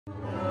Hey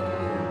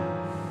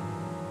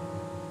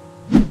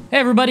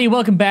everybody,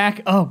 welcome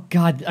back. Oh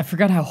god, I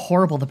forgot how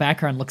horrible the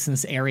background looks in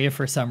this area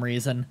for some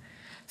reason.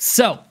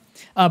 So,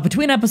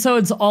 between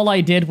episodes, all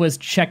I did was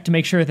check to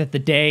make sure that the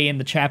day and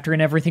the chapter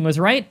and everything was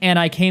right, and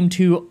I came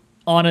to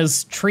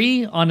Anna's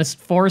tree, Anna's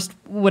forest,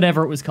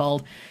 whatever it was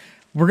called.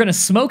 We're gonna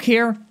smoke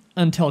here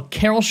until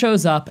Carol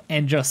shows up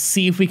and just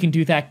see if we can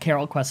do that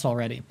Carol quest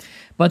already.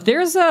 But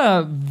there's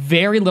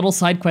very little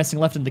side questing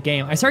left in the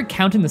game. I started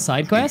counting the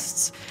side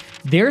quests.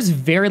 There's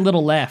very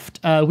little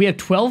left. We have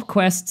 12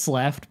 quests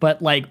left,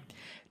 but like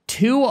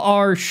 2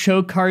 are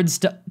show cards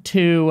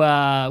to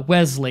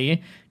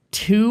Wesley,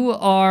 2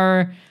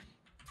 are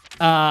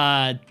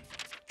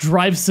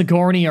drive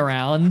Sigourney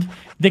around.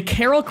 The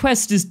Carol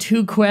quest is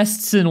 2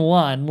 quests in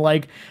 1.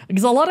 Like,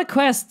 because a lot of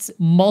quests,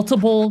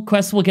 multiple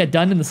quests will get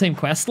done in the same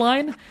quest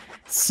line,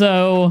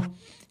 so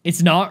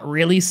it's not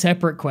really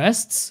separate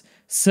quests.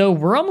 So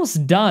we're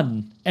almost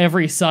done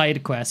every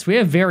side quest. We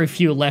have very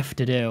few left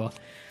to do.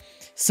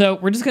 So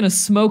we're just gonna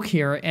smoke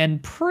here,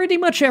 and pretty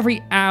much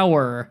every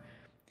hour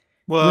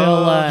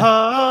we'll...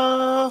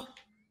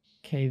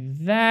 Okay,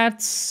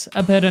 that's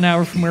about an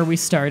hour from where we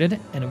started,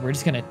 and we're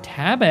just gonna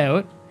tab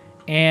out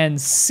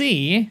and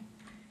see,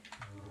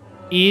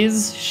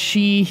 is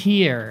she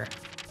here?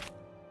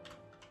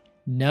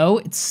 No,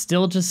 it's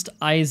still just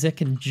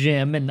Isaac and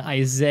Jim and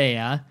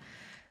Isaiah.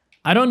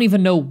 I don't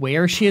even know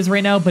where she is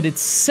right now, but it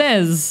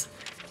says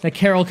that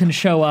Carol can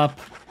show up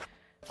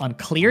on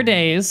clear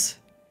days,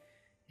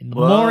 in the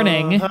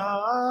morning,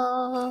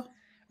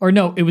 or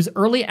no, it was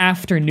early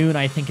afternoon,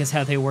 I think is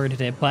how they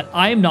worded it, but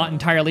I'm not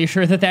entirely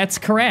sure that that's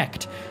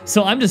correct.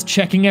 So I'm just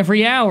checking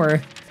every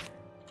hour.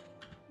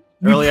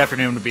 Early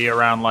afternoon would be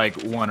around like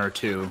 1 or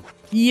 2.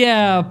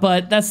 Yeah,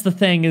 but that's the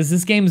thing, is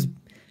this game's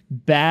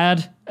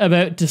bad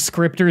about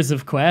descriptors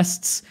of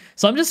quests.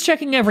 So I'm just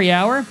checking every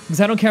hour,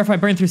 because I don't care if I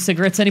burn through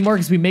cigarettes anymore,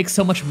 because we make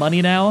so much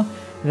money now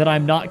that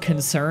I'm not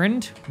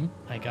concerned.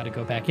 I gotta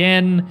go back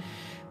in.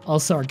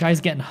 Also, our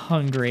guy's getting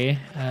hungry.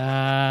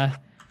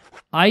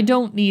 I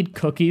don't need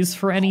cookies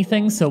for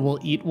anything, so we'll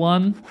eat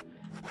one.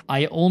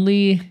 I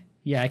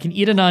can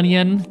eat an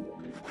onion,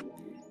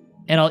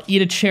 and I'll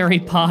eat a cherry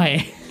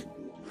pie.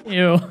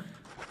 Ew.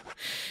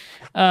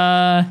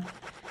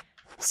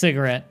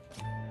 Cigarette.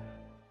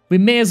 We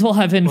may as well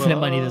have infinite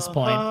money at this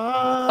point.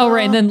 Oh,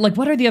 right, and then, like,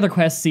 what are the other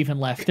quests even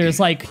left?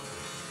 There's, like,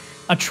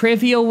 a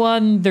trivia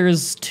one,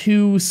 there's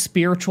 2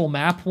 spiritual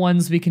map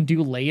ones we can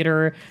do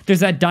later. There's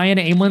that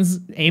Diana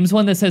Ames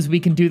one that says we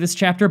can do this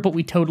chapter, but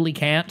we totally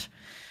can't.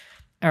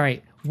 All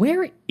right,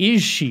 where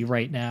is she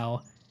right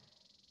now?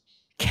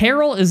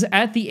 Carol is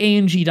at the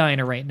A&G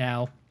Diner right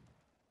now.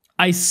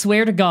 I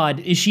swear to God,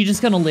 is she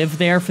just gonna live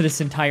there for this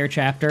entire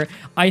chapter?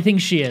 I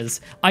think she is.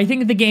 I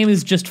think the game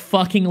is just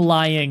fucking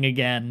lying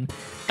again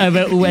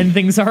about when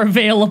things are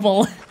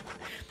available.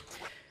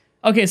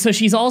 Okay, so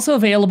she's also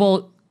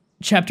available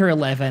Chapter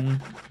 11,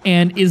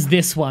 and is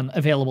this one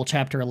available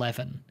Chapter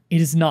 11?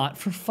 It is not,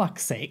 for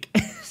fuck's sake.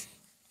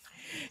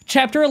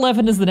 Chapter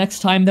 11 is the next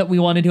time that we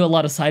want to do a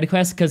lot of side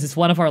quests, because it's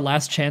one of our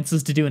last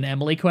chances to do an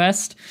Emily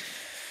quest.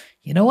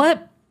 You know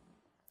what?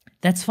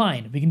 That's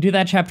fine. We can do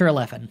that Chapter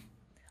 11.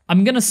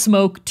 I'm gonna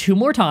smoke 2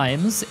 more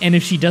times, and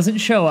if she doesn't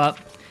show up,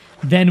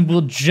 then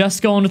we'll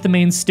just go on with the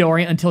main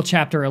story until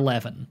Chapter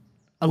 11.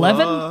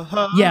 11?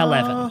 Yeah,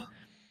 11.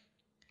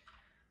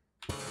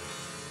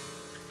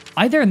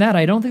 Either than that,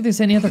 I don't think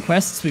there's any other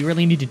quests we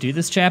really need to do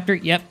this chapter.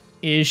 Yep.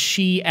 Is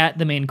she at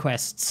the main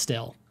quest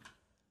still?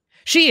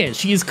 She is.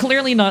 She is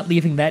clearly not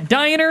leaving that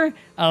diner.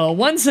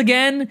 Once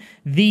again,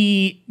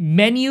 the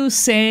menu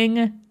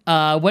saying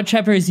what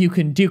chapters you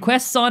can do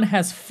quests on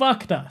has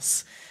fucked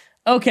us.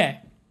 Okay.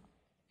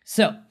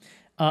 So,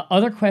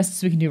 other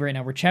quests we can do right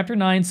now. We're Chapter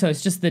 9, so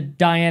it's just the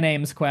Diane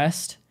Ames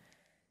quest.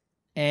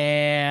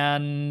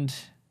 And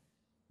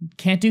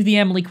can't do the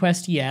Emily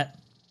quest yet.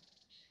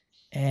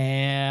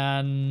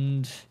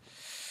 And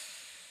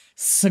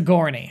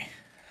Sigourney.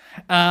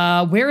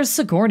 Where is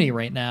Sigourney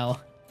right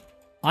now?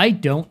 I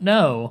don't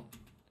know.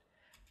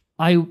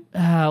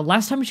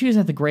 Last time she was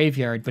at the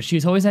graveyard, but she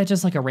was always at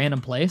just like a random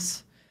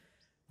place.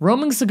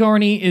 Roaming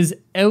Sigourney is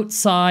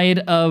outside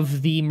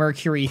of the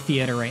Mercury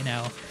Theater right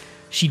now.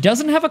 She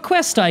doesn't have a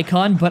quest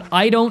icon, but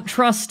I don't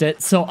trust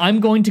it, so I'm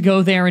going to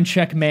go there and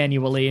check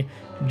manually,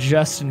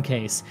 just in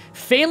case.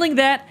 Failing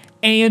that,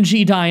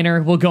 A&G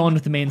Diner will go on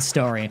with the main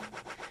story.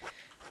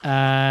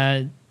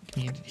 Community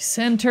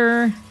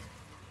Center.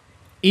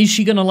 Is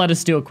she gonna let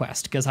us do a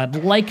quest? Because I'd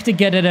like to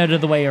get it out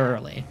of the way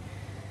early.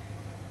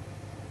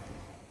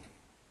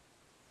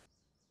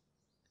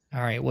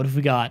 Alright, what have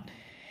we got?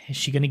 Is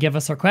she gonna give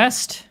us our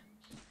quest?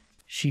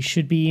 She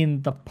should be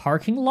in the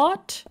parking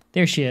lot?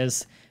 There she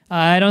is.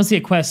 I don't see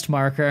a quest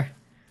marker.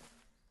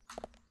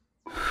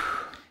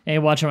 Hey,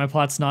 watch out, my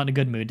plot's not in a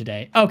good mood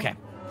today. Okay.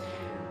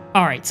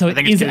 Alright, so it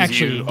is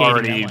actually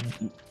gating that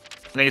one.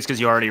 I think it's because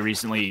you already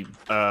recently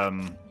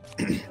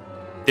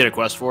did a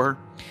quest for her.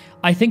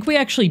 I think we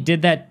actually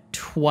did that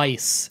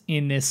twice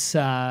in this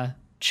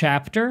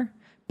chapter,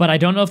 but I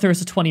don't know if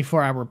there's a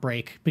 24-hour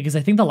break, because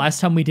I think the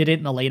last time we did it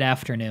in the late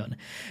afternoon.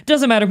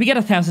 Doesn't matter, we get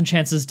 1,000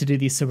 chances to do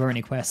these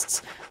Sigourney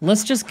quests.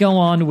 Let's just go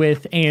on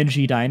with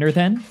A&G Diner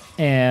then,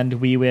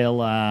 and we will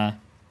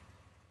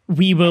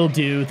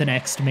do the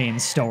next main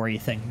story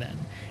thing then.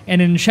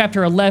 And in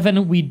Chapter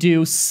 11, we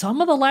do some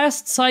of the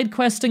last side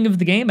questing of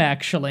the game,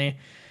 actually.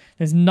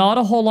 There's not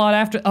a whole lot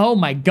after... Oh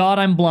my god,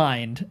 I'm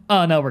blind.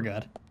 Oh, no, we're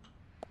good.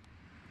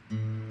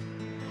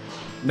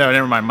 No,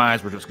 never mind. My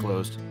eyes were just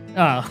closed.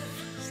 Oh.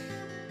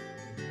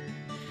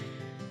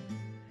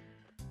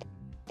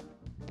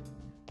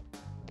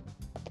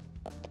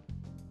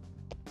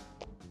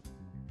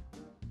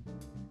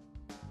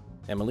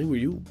 Emily, were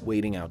you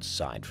waiting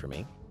outside for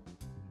me?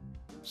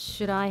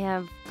 Should I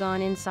have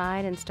gone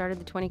inside and started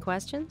the 20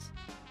 questions?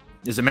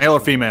 Is it male or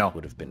female?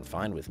 Would have been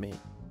fine with me.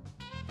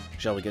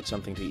 Shall we get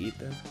something to eat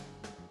then?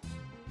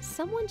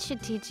 Someone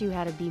should teach you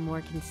how to be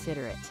more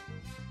considerate.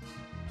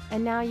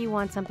 And now you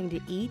want something to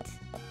eat?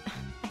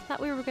 I thought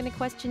we were going to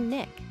question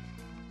Nick.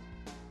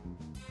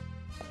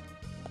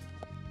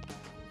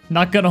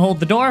 Not gonna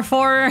hold the door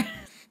for her.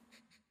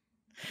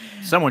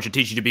 Someone should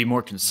teach you to be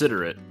more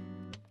considerate.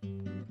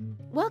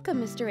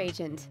 Welcome, Mr.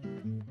 Agent.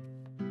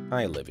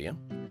 Hi, Olivia.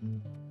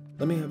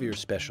 Let me have your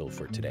special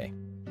for today.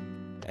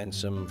 And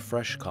some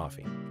fresh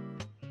coffee.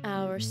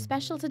 Our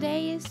special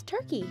today is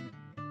turkey.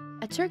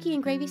 A turkey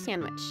and gravy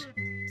sandwich.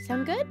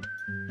 Sound good?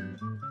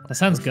 That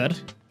sounds good.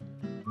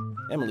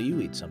 Emily,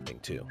 you eat something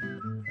too.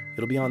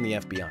 It'll be on the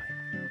FBI.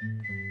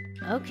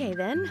 Okay,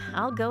 then.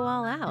 I'll go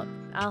all out.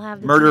 I'll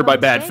have the Murder by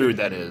T-bone bad steak. food,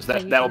 that is. So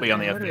you That'll think be on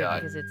the I ordered it FBI.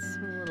 because it's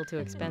a little too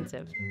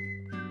expensive.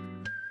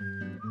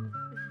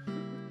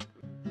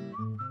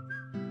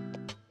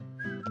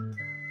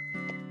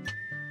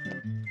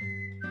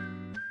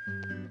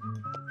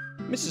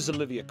 Mrs.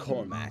 Olivia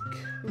Cormack,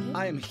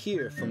 I am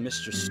here for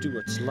Mr.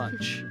 Stewart's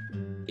lunch.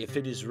 If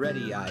it is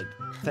ready, I'd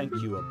thank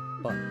you a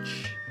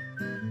bunch.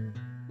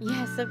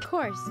 Yes, of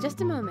course.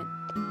 Just a moment.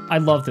 I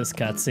love this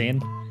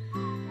cutscene.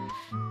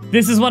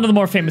 This is one of the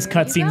more famous Here you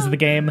cutscenes go. of the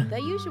game. The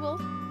usual.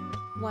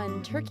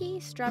 1 turkey,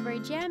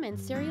 strawberry jam, and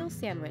cereal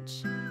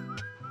sandwich.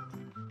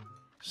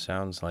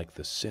 Sounds like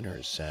the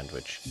sinner's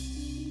sandwich.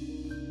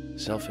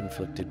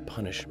 Self-inflicted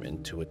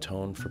punishment to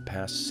atone for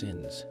past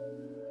sins.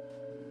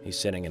 He's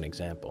setting an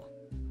example.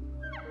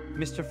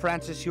 Mr.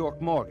 Francis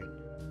York Morgan,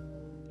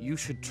 you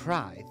should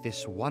try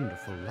this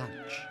wonderful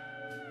lunch.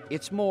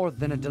 It's more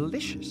than a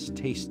delicious,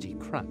 tasty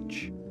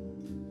crunch.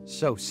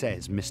 So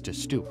says Mr.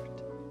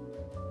 Stewart.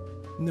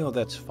 No,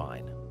 that's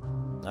fine.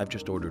 I've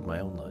just ordered my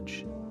own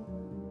lunch.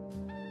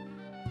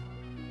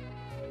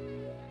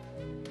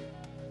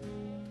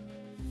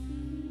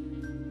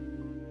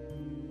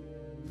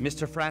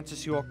 Mr.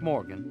 Francis York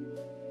Morgan,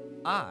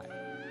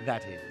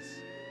 that is,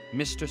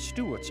 Mr.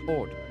 Stewart's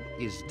order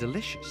is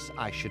delicious,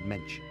 I should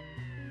mention.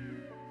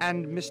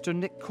 And Mr.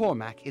 Nick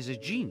Cormack is a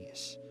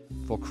genius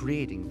for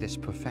creating this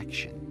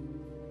perfection.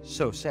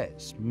 So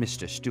says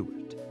Mr.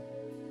 Stewart.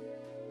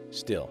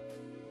 Still,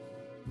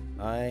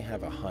 I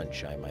have a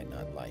hunch I might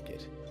not like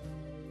it.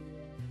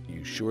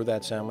 You sure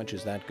that sandwich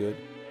is that good?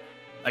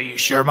 Are you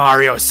sure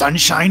Mario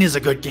Sunshine is a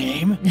good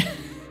game?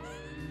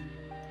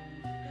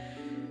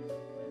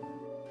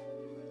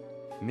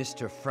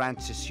 Mr.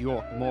 Francis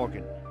York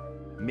Morgan,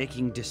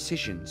 making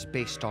decisions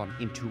based on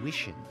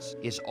intuitions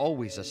is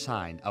always a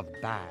sign of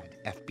bad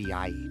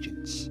FBI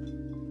agents.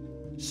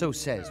 So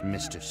says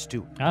Mr.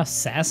 Stewart. Ah,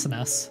 sassing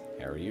us.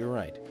 Harry, you're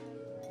right.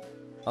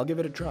 I'll give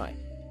it a try.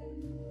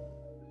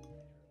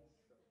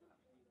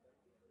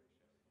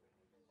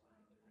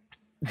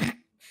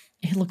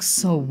 It looks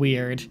so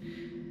weird.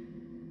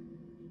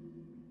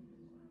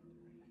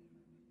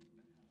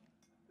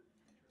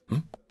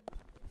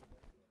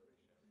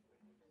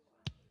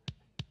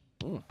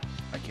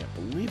 I can't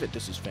believe it.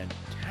 This is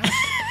fantastic.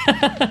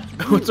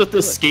 What's with the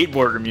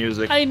skateboarder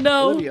music? I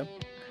know. Olivia,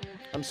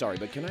 I'm sorry,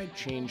 but can I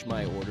change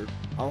my order?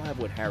 I'll have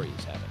what Harry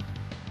is having.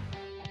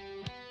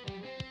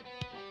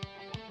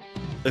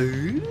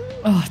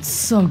 Oh, it's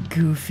so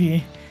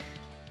goofy.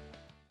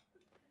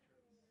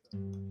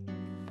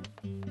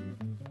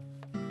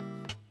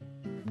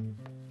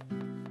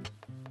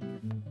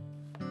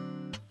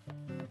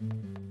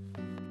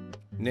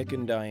 Nick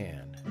and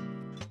Diane.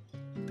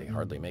 They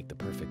hardly make the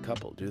perfect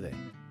couple, do they?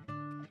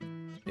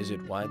 Is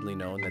it widely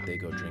known that they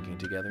go drinking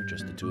together,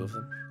 just the two of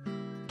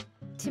them?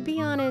 To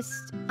be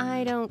honest,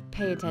 I don't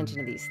pay attention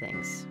to these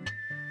things.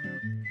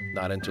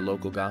 Not into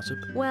local gossip?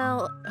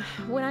 Well,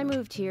 when I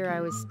moved here,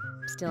 I was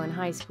still in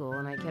high school,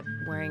 and I kept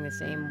wearing the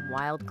same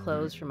wild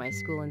clothes from my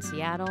school in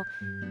Seattle.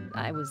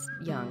 I was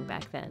young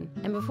back then.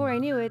 And before I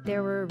knew it,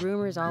 there were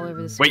rumors all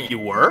over the school. Wait, you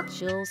were?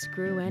 She'll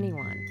screw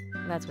anyone.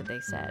 That's what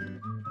they said.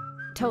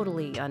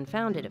 Totally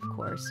unfounded, of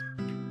course.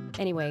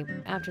 Anyway,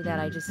 after that,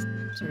 I just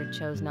sort of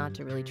chose not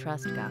to really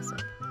trust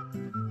gossip.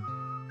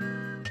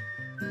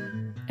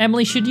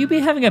 Emily, should you be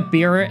having a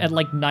beer at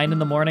like 9 in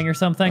the morning or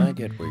something? I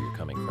get where you're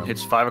coming from.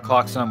 It's 5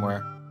 o'clock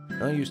somewhere.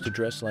 I used to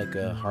dress like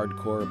a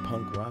hardcore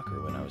punk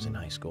rocker when I was in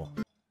high school.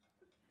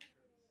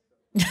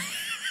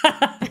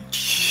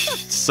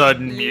 So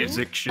Sudden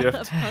music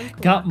shift.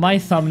 Got my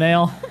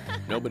thumbnail.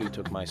 Nobody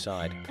took my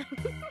side,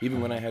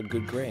 even when I had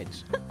good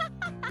grades.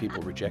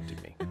 People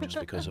rejected me just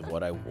because of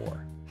what I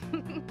wore.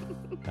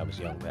 I was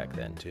young back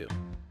then, too.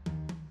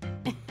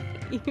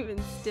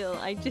 Even still,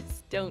 I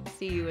just don't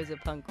see you as a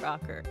punk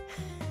rocker.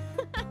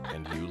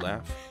 And you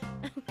laugh?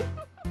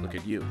 Look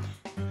at you.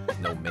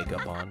 No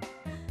makeup on,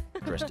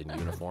 dressed in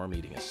uniform,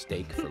 eating a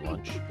steak for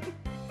lunch.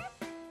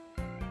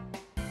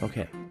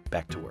 Okay,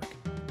 back to work.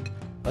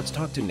 Let's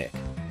talk to Nick.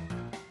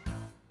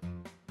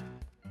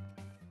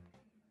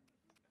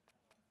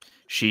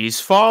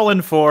 She's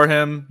fallen for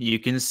him. You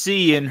can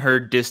see in her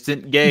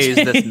distant gaze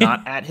that's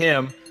not at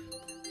him.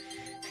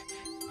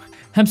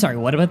 I'm sorry,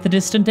 what about the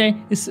distant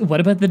What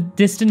about the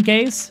distant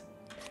gaze?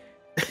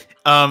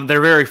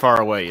 They're very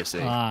far away, you see.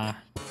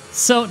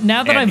 So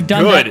now that And I've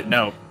done good. that...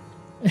 No.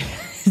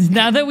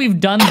 Now that we've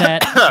done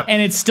that,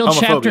 and it's still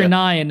chapter Homophobia.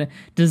 9,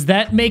 does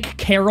that make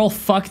Carol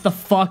fuck the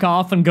fuck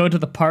off and go to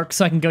the park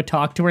so I can go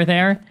talk to her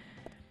there?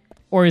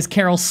 Or is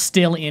Carol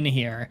still in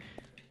here?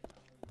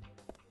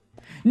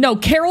 No,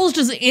 Carol's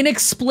just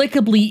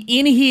inexplicably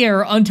in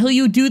here until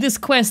you do this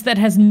quest that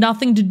has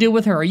nothing to do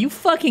with her. Are you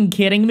fucking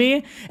kidding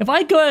me? If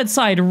I go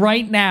outside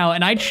right now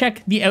and I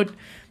check the out...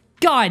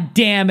 God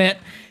damn it.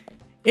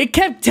 It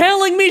kept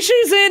telling me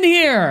she's in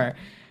here.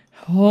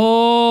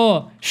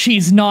 Oh,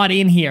 she's not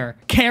in here.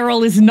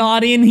 Carol is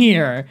not in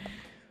here.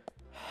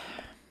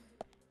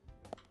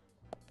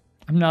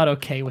 I'm not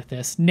okay with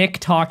this. Nick,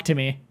 talk to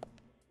me.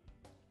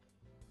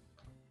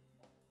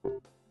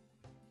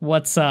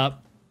 What's up?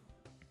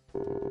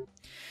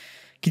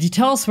 Could you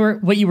tell us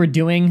what you were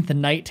doing the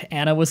night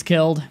Anna was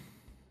killed?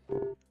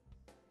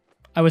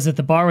 I was at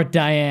the bar with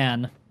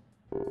Diane.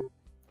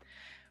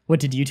 What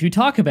did you two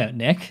talk about,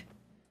 Nick?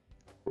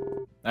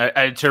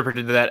 I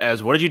interpreted that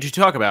as, what did you two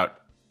talk about,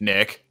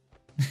 Nick?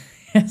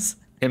 Yes.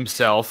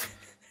 Himself.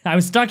 I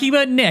was talking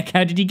about Nick.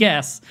 How did you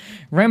guess?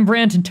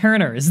 Rembrandt and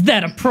Turner. Is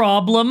that a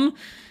problem?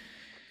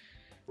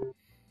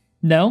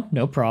 No,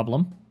 no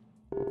problem.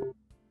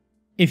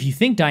 If you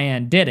think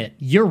Diane did it,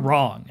 you're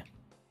wrong.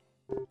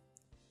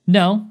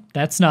 No,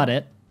 that's not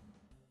it.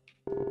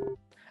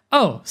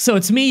 Oh, so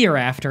it's me you're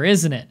after,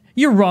 isn't it?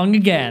 You're wrong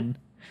again.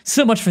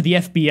 So much for the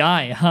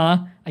FBI,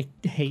 huh? I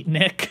hate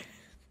Nick.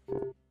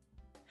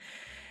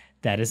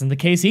 That isn't the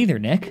case either,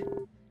 Nick.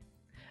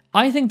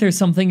 I think there's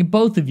something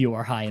both of you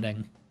are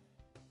hiding.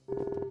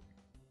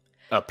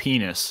 A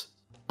penis.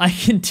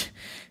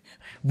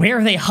 Where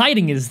are they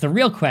hiding is the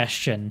real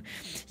question.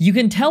 You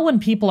can tell when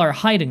people are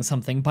hiding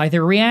something by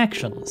their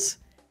reactions.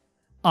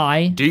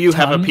 Do you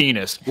have a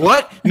penis?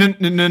 What?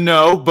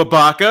 No,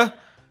 Babaka?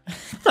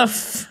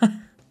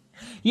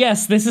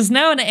 Yes, this is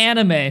now an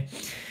anime.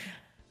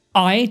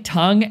 Eye,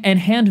 tongue, and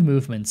hand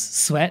movements,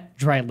 sweat,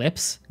 dry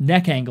lips,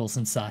 neck angles,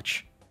 and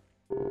such.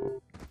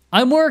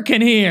 I'm working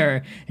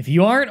here. If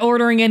you aren't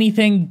ordering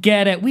anything,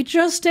 get it. We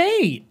just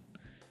ate.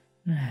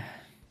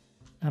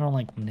 I don't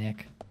like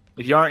Nick.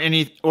 If you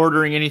aren't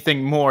ordering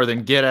anything more,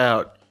 then get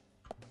out.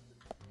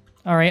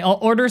 All right, I'll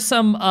order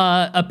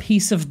a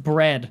piece of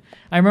bread.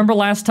 I remember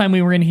last time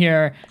we were in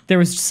here, there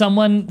was some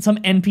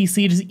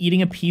NPC just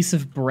eating a piece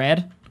of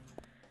bread.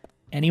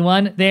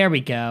 Anyone? There we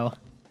go.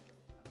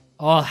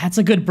 Oh, that's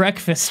a good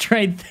breakfast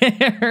right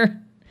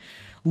there.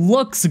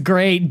 Looks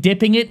great.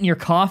 Dipping it in your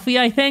coffee,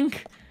 I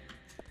think.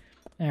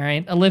 All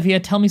right, Olivia,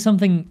 tell me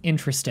something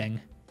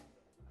interesting.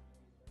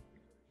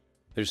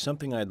 There's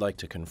something I'd like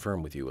to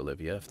confirm with you,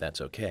 Olivia, if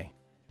that's okay.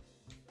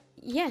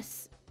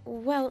 Yes.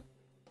 Well,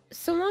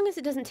 so long as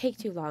it doesn't take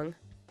too long.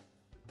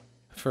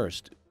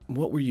 First,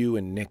 what were you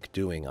and Nick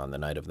doing on the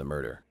night of the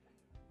murder?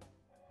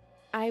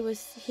 I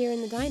was here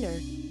in the diner.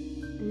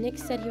 Nick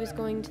said he was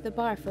going to the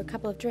bar for a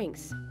couple of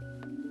drinks.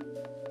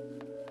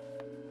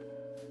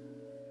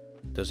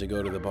 Does he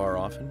go to the bar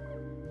often?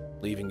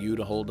 Leaving you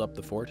to hold up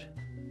the fort?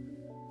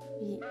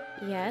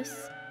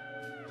 Yes.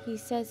 He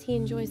says he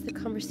enjoys the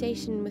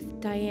conversation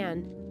with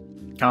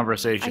Diane.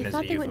 Conversation I is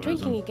thought a they went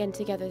euphemism. drinking again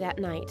together that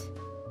night.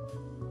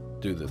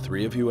 Do the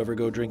three of you ever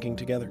go drinking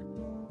together?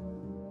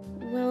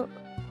 Well,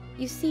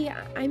 you see,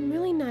 I'm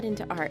really not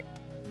into art.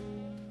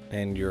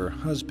 And your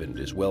husband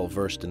is well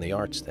versed in the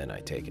arts then, I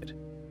take it.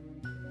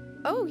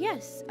 Oh,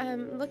 yes.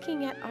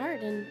 Looking at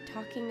art and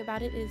talking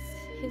about it is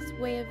his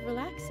way of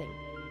relaxing.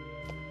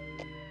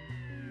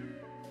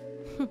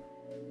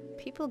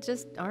 People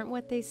just aren't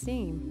what they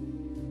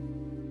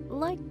seem.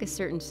 Like a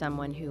certain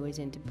someone who was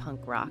into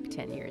punk rock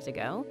 10 years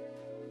ago.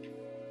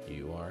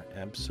 You are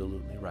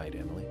absolutely right,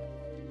 Emily.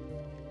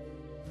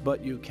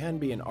 But you can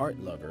be an art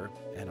lover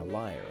and a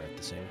liar at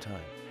the same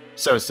time.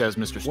 So says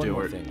Mr. One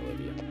more Stewart. thing,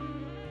 Olivia.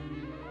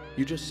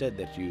 You just said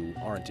that you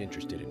aren't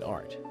interested in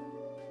art.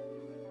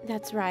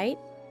 That's right.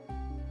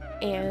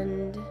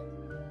 And...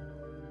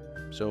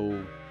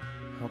 So,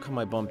 how come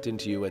I bumped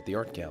into you at the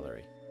art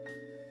gallery?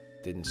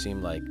 Didn't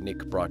seem like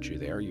Nick brought you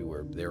there. You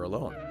were there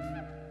alone.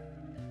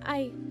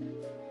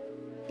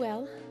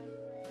 Well,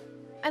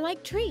 I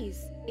like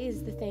trees,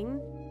 is the thing.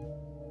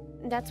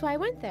 That's why I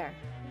went there.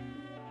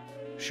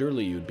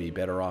 Surely you'd be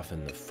better off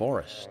in the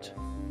forest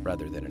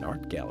rather than an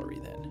art gallery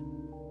then.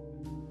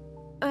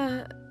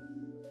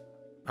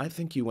 I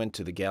think you went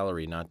to the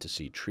gallery not to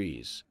see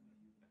trees,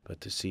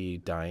 but to see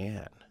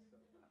Diane,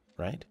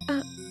 right?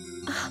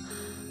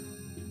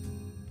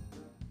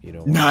 You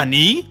don't.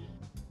 Nani?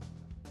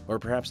 Or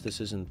perhaps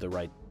this isn't the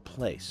right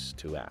place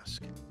to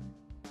ask.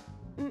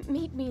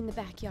 Meet me in the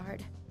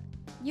backyard.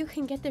 You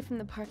can get there from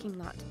the parking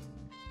lot.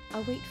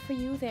 I'll wait for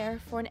you there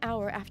for an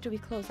hour after we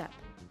close up.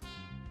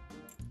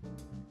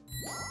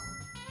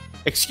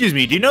 Excuse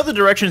me, do you know the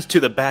directions to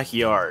the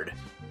backyard?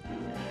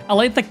 I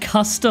like the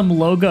custom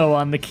logo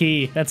on the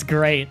key. That's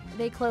great.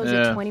 They close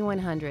at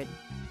 2100.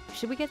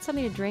 Should we get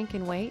something to drink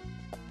and wait?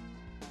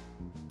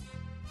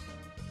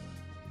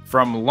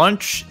 From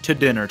lunch to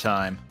dinner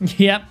time.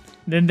 Yep.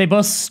 Then they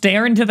both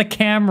stare into the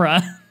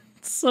camera.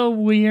 It's so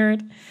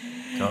weird.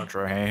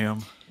 Country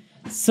ham.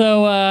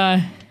 So,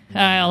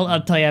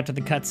 I'll tell you after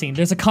the cutscene.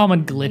 There's a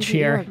common glitch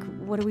here.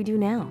 Look, what do we do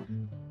now?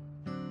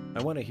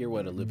 I want to hear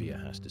what Olivia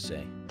has to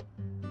say.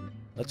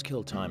 Let's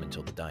kill time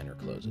until the diner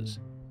closes.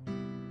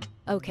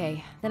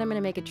 Okay, then I'm gonna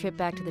make a trip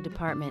back to the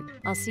department.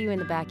 I'll see you in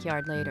the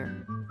backyard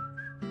later.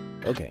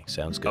 Okay,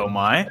 sounds good. Oh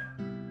my.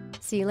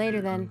 See you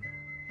later then.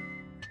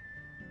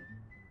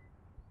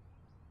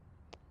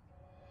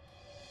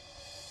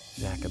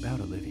 Zach,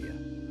 about Olivia.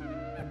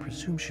 I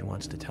presume she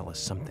wants to tell us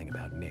something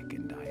about Nick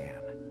and Diane.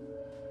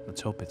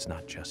 Let's hope it's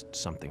not just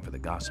something for the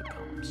gossip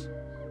columns.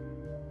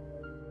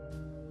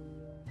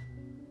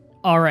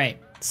 All right.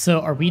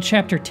 So are we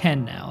chapter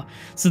 10 now?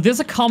 So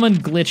there's a common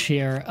glitch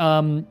here.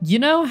 You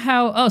know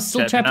how... Oh,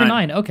 still chapter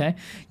 9. Okay.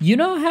 You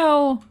know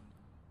how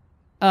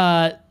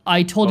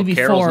I told you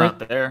before... Carol's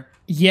not there.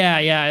 Yeah,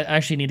 I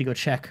actually need to go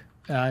check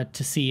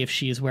to see if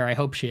she's where I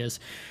hope she is.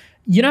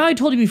 You know how I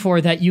told you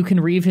before that you can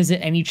revisit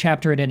any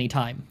chapter at any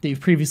time that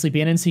you've previously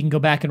been in, so you can go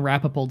back and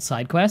wrap up old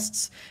side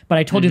quests? But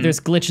I told you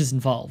there's glitches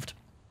involved.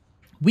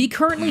 We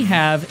currently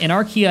have, in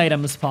our key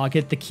items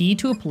pocket, the key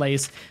to a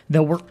place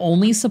that we're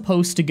only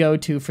supposed to go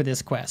to for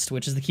this quest,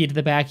 which is the key to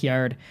the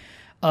backyard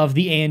of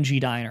the A&G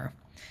Diner.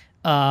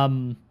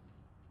 When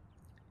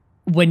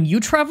you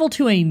travel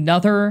to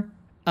another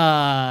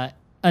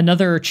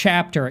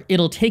chapter,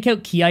 it'll take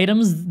out key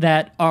items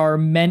that are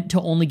meant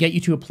to only get you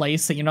to a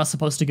place that you're not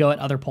supposed to go at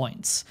other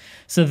points,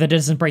 so that it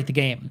doesn't break the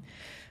game.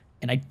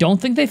 And I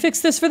don't think they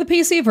fixed this for the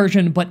PC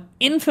version, but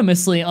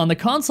infamously on the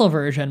console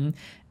version,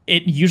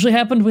 it usually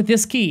happened with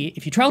this key.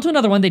 If you travel to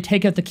another one, they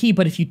take out the key,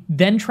 but if you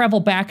then travel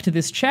back to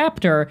this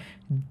chapter,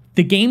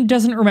 the game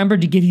doesn't remember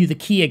to give you the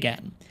key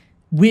again,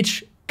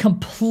 which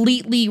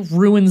completely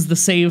ruins the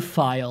save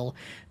file,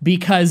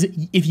 because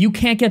if you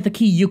can't get the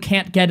key, you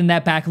can't get in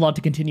that backlog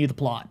to continue the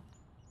plot.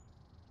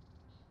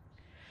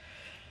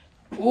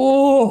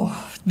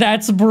 Oh,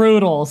 that's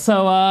brutal.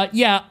 So,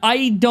 yeah,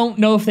 I don't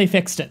know if they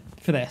fixed it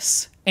for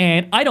this.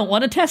 And I don't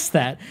want to test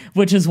that,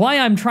 which is why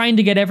I'm trying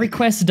to get every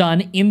quest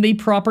done in the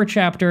proper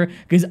chapter,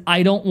 because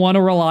I don't want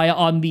to rely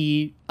on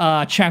the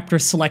chapter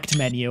select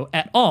menu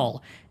at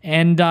all.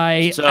 And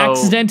I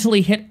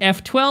accidentally hit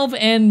F12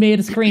 and made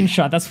a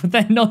screenshot. That's what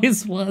that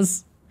noise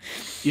was.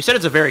 You said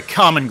it's a very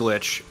common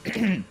glitch.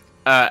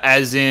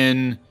 As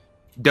in,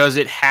 does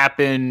it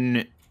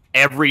happen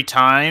every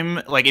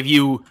time? Like, if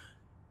you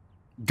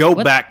go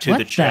back to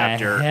the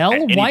chapter... What the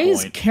hell? Why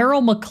is Carol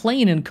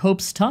McLean in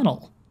Cope's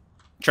Tunnel?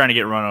 Trying to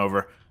get run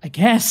over. I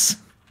guess.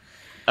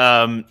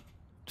 So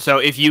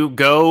if you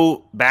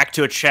go back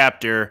to a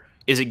chapter,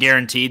 is it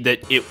guaranteed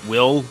that it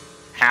will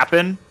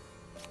happen?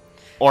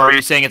 Or are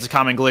you saying it's a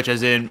common glitch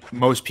as in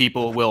most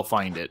people will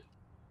find it?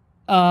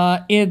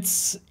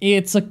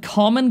 It's a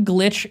common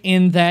glitch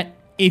in that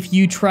if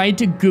you tried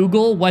to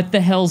Google what the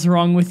hell's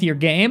wrong with your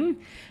game,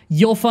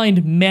 you'll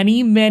find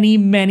many, many,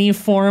 many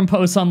forum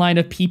posts online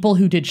of people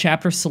who did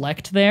chapter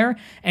select there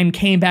and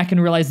came back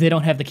and realized they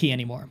don't have the key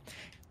anymore.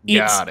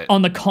 Got it.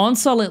 On the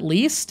console, at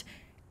least,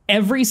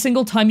 every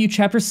single time you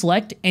chapter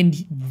select,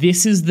 and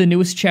this is the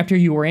newest chapter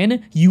you were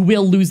in, you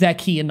will lose that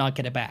key and not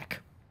get it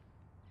back.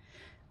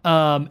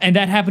 And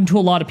that happened to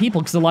a lot of people,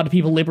 because a lot of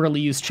people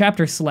liberally use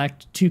chapter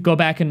select to go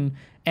back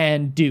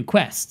and do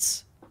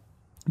quests.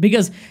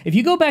 Because if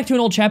you go back to an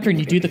old chapter and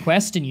you do the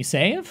quest and you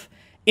save,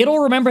 it'll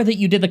remember that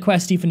you did the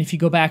quest even if you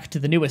go back to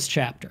the newest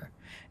chapter.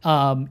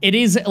 It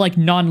is like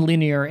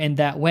non-linear in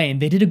that way,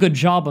 and they did a good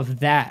job of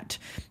that.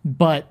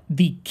 But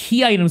the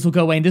key items will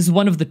go away, and this is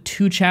one of the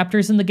 2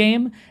 chapters in the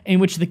game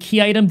in which the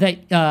key item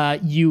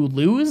that you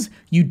lose,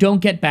 you don't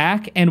get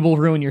back and will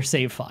ruin your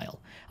save file.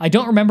 I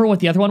don't remember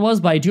what the other one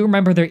was, but I do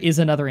remember there is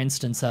another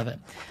instance of it.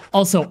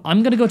 Also,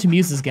 I'm going to go to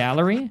Muse's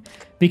Gallery,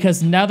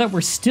 because now that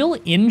we're still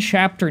in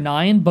Chapter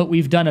 9, but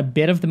we've done a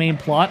bit of the main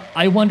plot,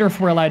 I wonder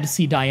if we're allowed to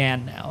see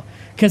Diane now.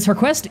 Because her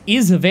quest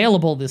is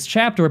available this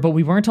chapter, but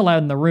we weren't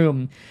allowed in the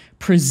room.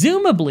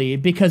 Presumably,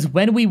 because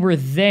when we were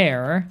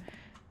there,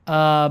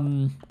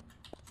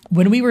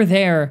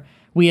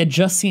 we had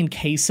just seen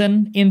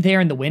Kaysen in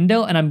there in the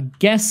window, and I'm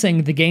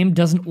guessing the game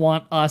doesn't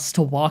want us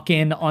to walk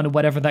in on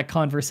whatever that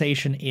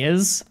conversation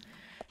is,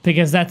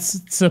 because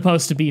that's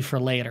supposed to be for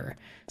later.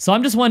 So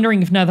I'm just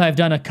wondering if now that I've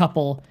done a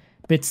couple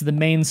bits of the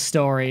main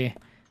story,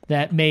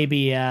 that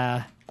maybe,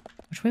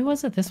 which way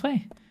was it? This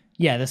way?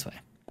 Yeah, this way.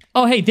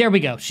 Oh, hey, there we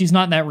go. She's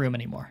not in that room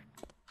anymore.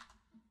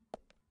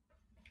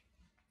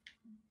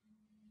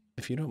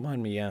 If you don't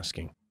mind me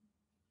asking,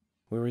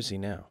 where is he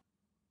now?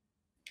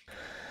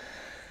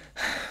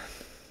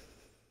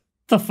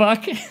 The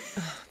fuck?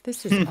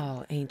 This is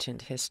all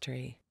ancient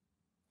history.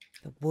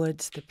 The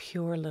woods, the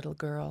pure little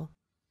girl,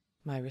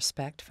 my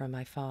respect for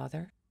my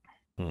father.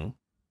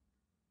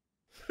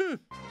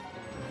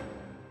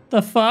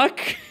 The fuck?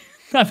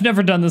 I've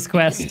never done this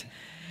quest.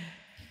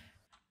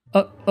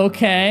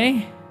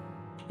 Okay.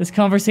 This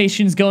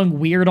conversation's going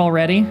weird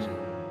already.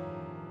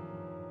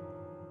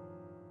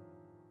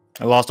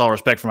 I lost all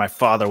respect for my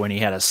father when he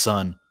had a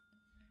son.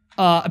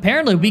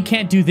 Apparently we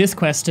can't do this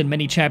quest in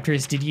many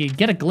chapters. Did you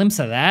get a glimpse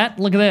of that?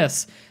 Look at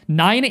this.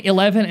 9,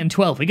 11, and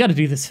 12. We gotta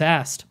do this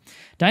fast.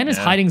 Diana's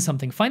hiding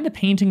something. Find the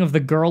painting of the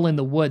girl in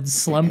the woods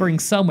slumbering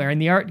somewhere in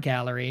the art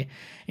gallery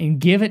and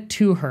give it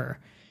to her.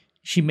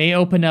 She may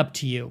open up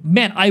to you.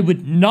 Man, I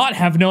would not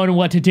have known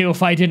what to do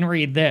if I didn't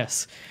read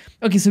this.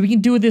 Okay, so we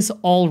can do this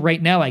all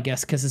right now, I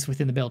guess, because it's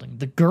within the building.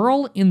 The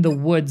girl in the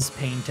woods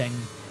painting.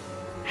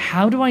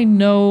 How do I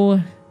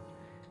know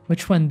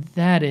which one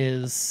that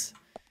is?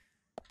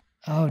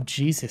 Oh,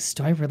 Jesus.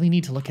 Do I really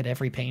need to look at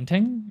every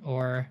painting?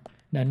 Or...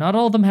 No, not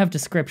all of them have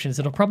descriptions.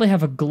 It'll probably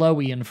have a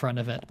glowy in front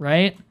of it,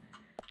 right?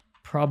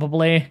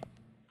 Probably.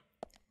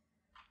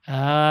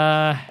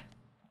 Oh,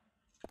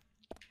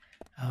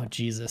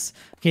 Jesus.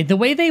 Okay, the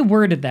way they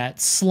worded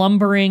that,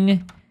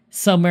 slumbering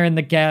somewhere in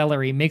the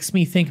gallery, makes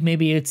me think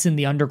maybe it's in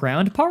the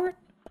underground part?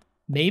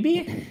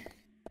 Maybe?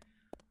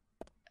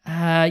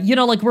 You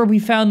know, like where we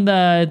found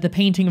the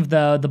painting of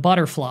the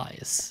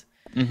butterflies.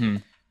 Mm-hmm.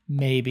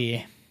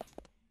 Maybe.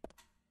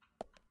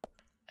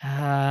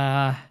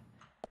 I'm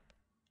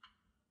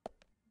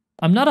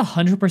not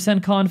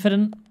 100%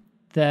 confident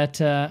that,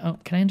 oh,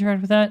 can I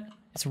interact with that?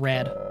 It's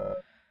red.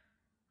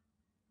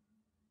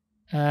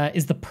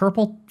 Is the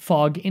purple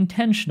fog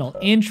intentional?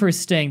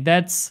 Interesting.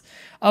 That's,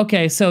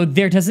 okay, so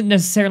there doesn't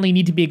necessarily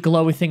need to be a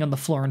glowy thing on the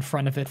floor in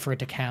front of it for it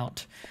to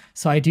count.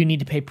 So I do need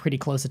to pay pretty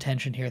close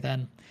attention here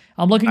then.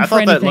 I'm looking for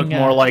anything. I thought that looked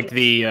more like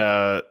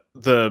the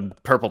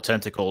purple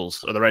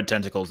tentacles or the red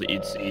tentacles that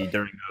you'd see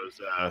during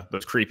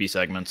those creepy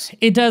segments.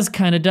 It does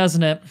kind of,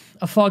 doesn't it?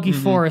 A foggy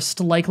forest,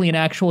 likely an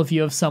actual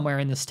view of somewhere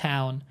in this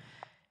town.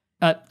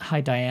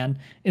 Hi, Diane.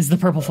 Is the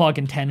purple fog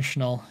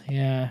intentional?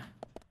 Yeah.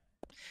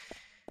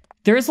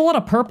 There is a lot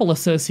of purple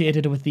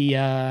associated with the,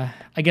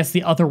 I guess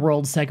the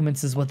otherworld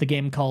segments is what the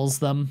game calls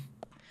them.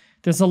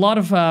 There's a lot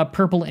of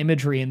purple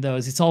imagery in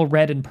those. It's all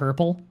red and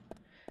purple.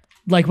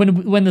 Like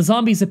when the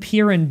zombies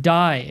appear and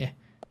die,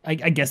 I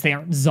guess they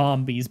aren't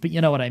zombies, but you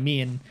know what I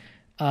mean.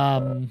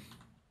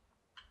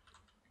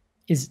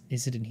 Is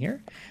it in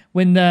here?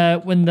 When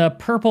the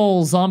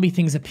purple zombie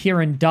things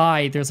appear and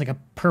die, there's like a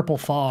purple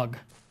fog.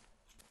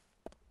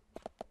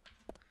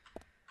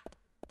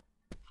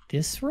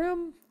 This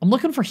room? I'm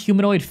looking for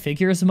humanoid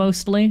figures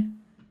mostly.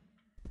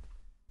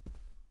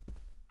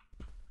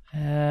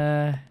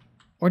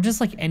 Or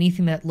just like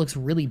anything that looks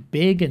really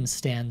big and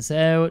stands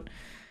out.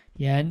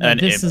 Yeah, An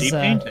this empty is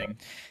painting.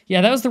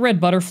 Yeah, that was the red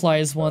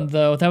butterflies one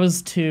though. That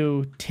was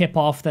to tip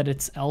off that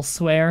it's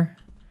elsewhere.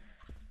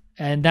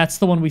 And that's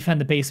the one we found in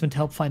the basement to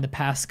help find the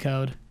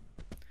passcode.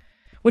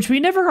 Which we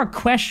never got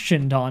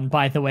questioned on,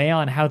 by the way,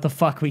 on how the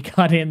fuck we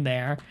got in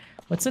there.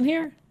 What's in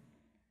here?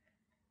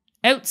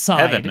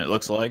 Outside. Heaven, it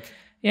looks like.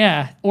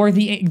 Yeah, or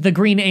the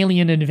green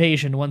alien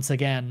invasion once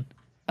again.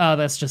 Oh,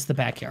 that's just the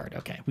backyard.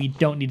 Okay, we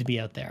don't need to be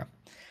out there.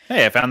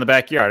 Hey, I found the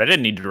backyard. I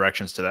didn't need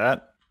directions to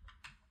that.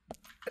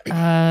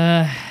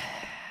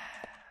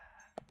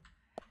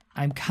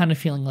 I'm kind of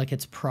feeling like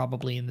it's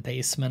probably in the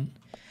basement.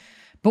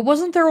 But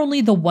wasn't there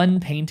only the one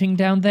painting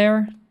down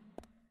there?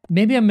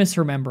 Maybe I'm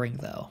misremembering,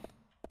 though.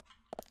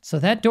 So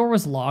that door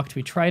was locked.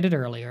 We tried it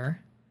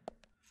earlier.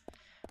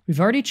 We've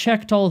already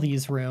checked all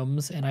these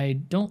rooms, and I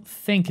don't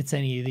think it's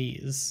any of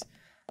these.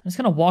 I'm just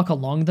going to walk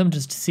along them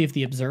just to see if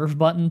the observe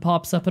button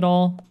pops up at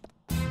all.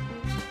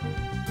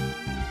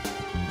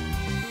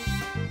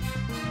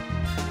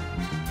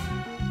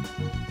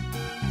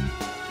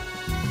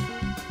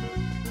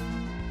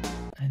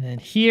 And then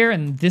here,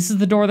 and this is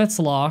the door that's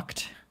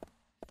locked.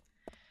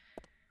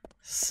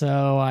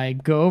 So I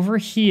go over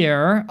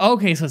here.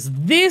 Okay, so it's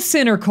this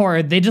inner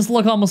cord. They just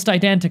look almost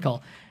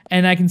identical.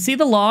 And I can see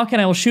the lock,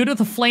 and I will shoot it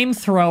with a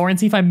flamethrower and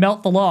see if I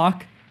melt the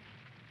lock.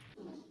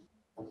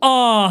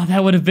 Oh,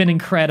 that would have been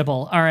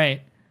incredible. All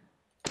right.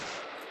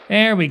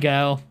 There we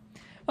go.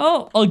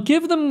 Oh, I'll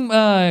give them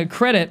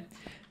credit.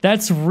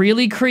 That's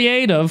really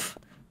creative.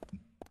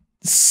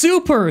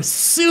 Super,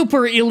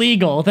 super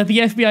illegal that the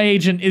FBI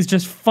agent is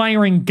just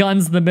firing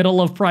guns in the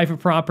middle of private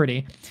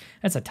property.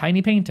 That's a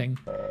tiny painting.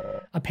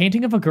 A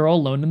painting of a girl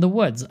alone in the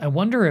woods. I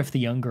wonder if the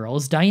young girl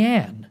is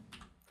Diane.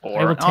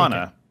 Or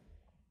Anna.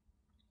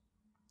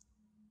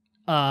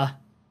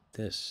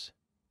 This.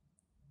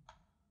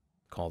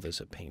 Call this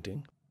a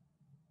painting?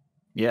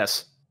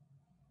 Yes.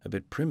 A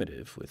bit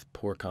primitive with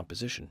poor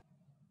composition.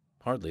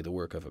 Hardly the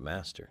work of a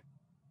master.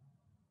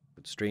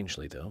 But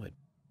strangely, though, it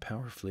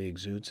powerfully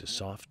exudes a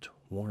soft,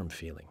 warm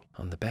feeling.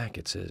 On the back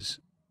it says,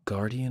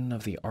 Guardian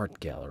of the Art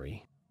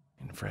Gallery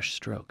in fresh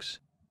strokes.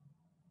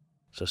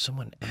 So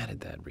someone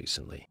added that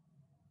recently.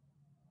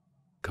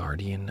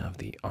 Guardian of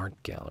the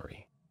Art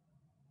Gallery.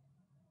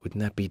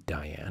 Wouldn't that be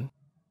Diane?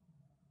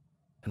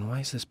 And why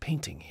is this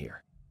painting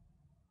here?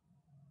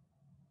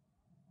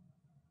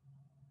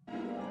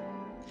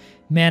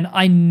 Man,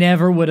 I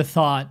never would have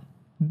thought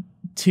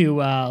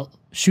to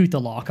shoot the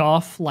lock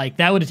off. Like,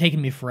 that would have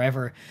taken me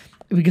forever.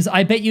 Because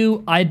I bet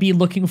you I'd be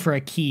looking for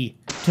a key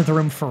to the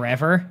room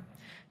forever.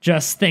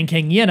 Just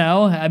thinking, you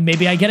know,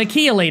 maybe I get a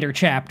key a later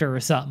chapter or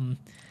something.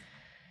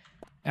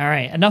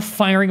 Alright, enough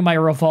firing my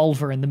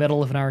revolver in the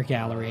middle of an art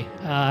gallery.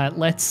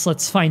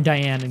 Let's find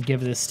Diane and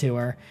give this to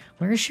her.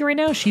 Where is she right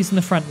now? She's in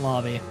the front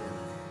lobby.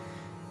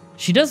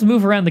 She does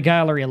move around the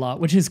gallery a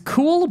lot, which is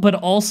cool, but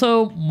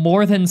also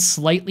more than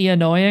slightly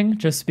annoying,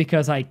 just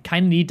because I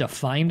kind of need to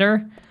find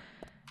her.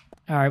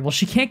 Alright, well,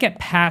 she can't get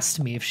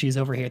past me if she's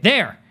over here.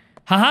 There!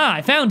 Haha,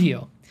 I found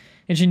you!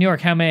 Agent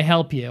York, how may I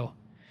help you?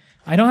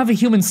 I don't have a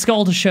human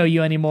skull to show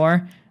you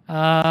anymore,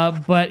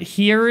 but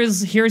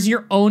here's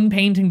your own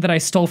painting that I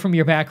stole from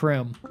your back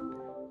room.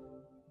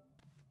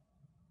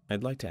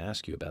 I'd like to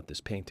ask you about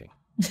this painting.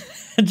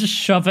 Just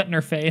shove it in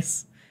her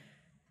face.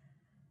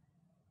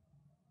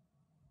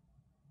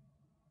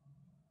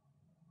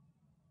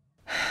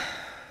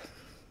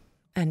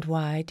 And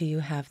why do you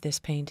have this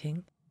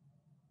painting?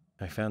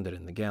 I found it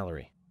in the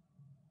gallery,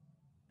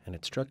 and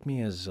it struck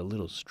me as a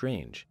little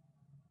strange.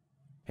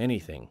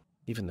 Anything,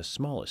 even the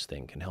smallest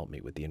thing, can help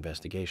me with the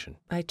investigation.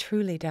 I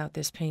truly doubt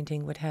this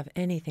painting would have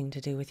anything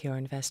to do with your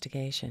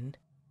investigation.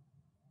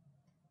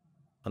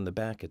 On the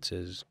back it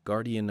says,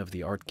 Guardian of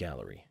the Art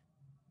Gallery.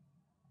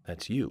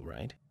 That's you,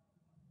 right?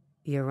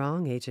 You're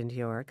wrong, Agent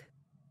York.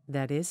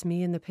 That is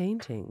me in the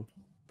painting,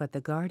 but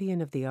the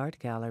Guardian of the Art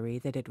Gallery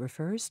that it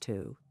refers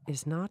to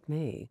is not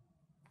me.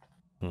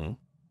 Hmm?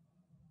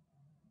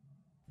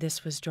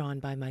 This was drawn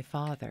by my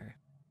father.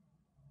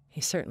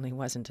 He certainly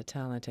wasn't a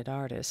talented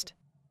artist,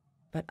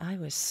 but I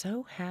was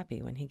so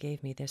happy when he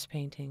gave me this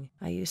painting.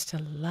 I used to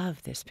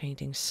love this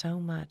painting so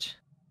much.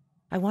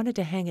 I wanted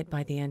to hang it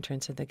by the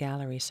entrance of the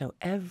gallery so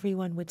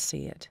everyone would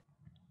see it.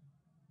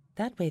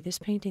 That way this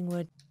painting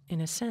would, in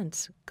a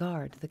sense,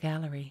 guard the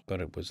gallery. But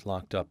it was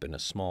locked up in a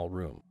small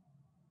room.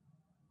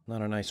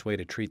 Not a nice way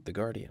to treat the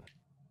Guardian.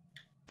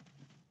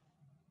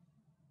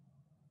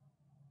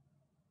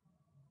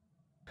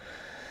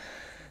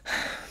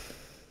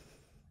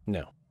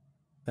 No,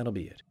 that'll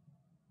be it.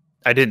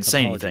 I didn't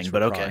say Apologies anything, for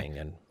but okay. prying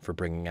and for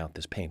bringing out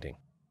this painting.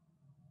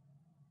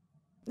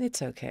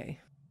 It's okay.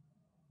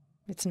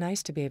 It's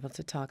nice to be able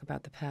to talk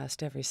about the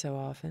past every so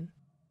often.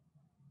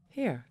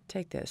 Here,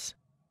 take this.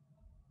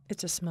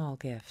 It's a small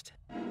gift.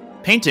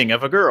 Painting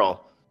of a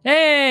girl.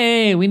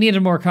 Hey, we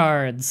needed more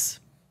cards.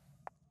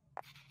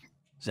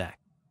 Zach,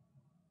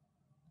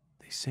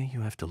 they say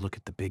you have to look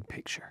at the big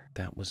picture.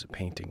 That was a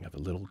painting of a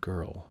little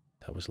girl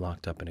that was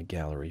locked up in a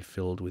gallery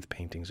filled with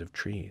paintings of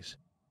trees.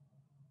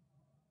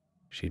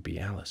 She'd be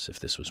Alice if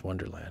this was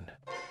Wonderland.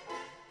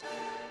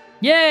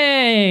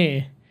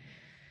 Yay!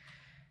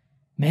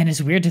 Man,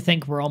 it's weird to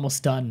think we're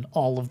almost done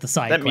all of the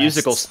side quests. That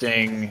musical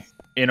sting,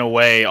 in a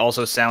way,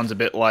 also sounds a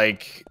bit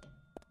like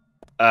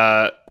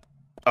a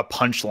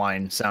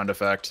punchline sound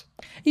effect.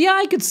 Yeah,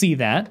 I could see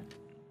that.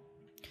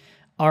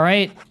 All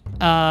right,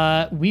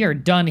 we are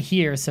done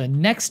here. So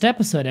next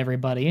episode,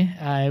 everybody,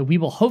 we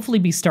will hopefully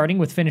be starting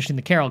with finishing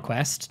the Carol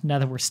quest. Now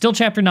that we're still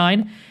chapter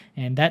 9,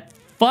 and that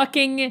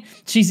fucking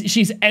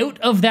she's out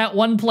of that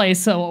one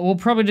place, so we'll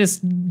probably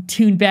just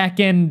tune back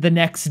in the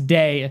next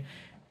day,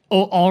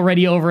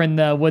 already over in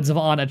the woods of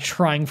Anna,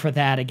 trying for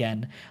that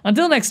again.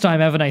 Until next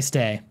time, have a nice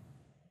day.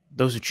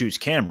 Those who choose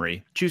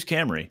Camry, choose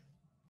Camry.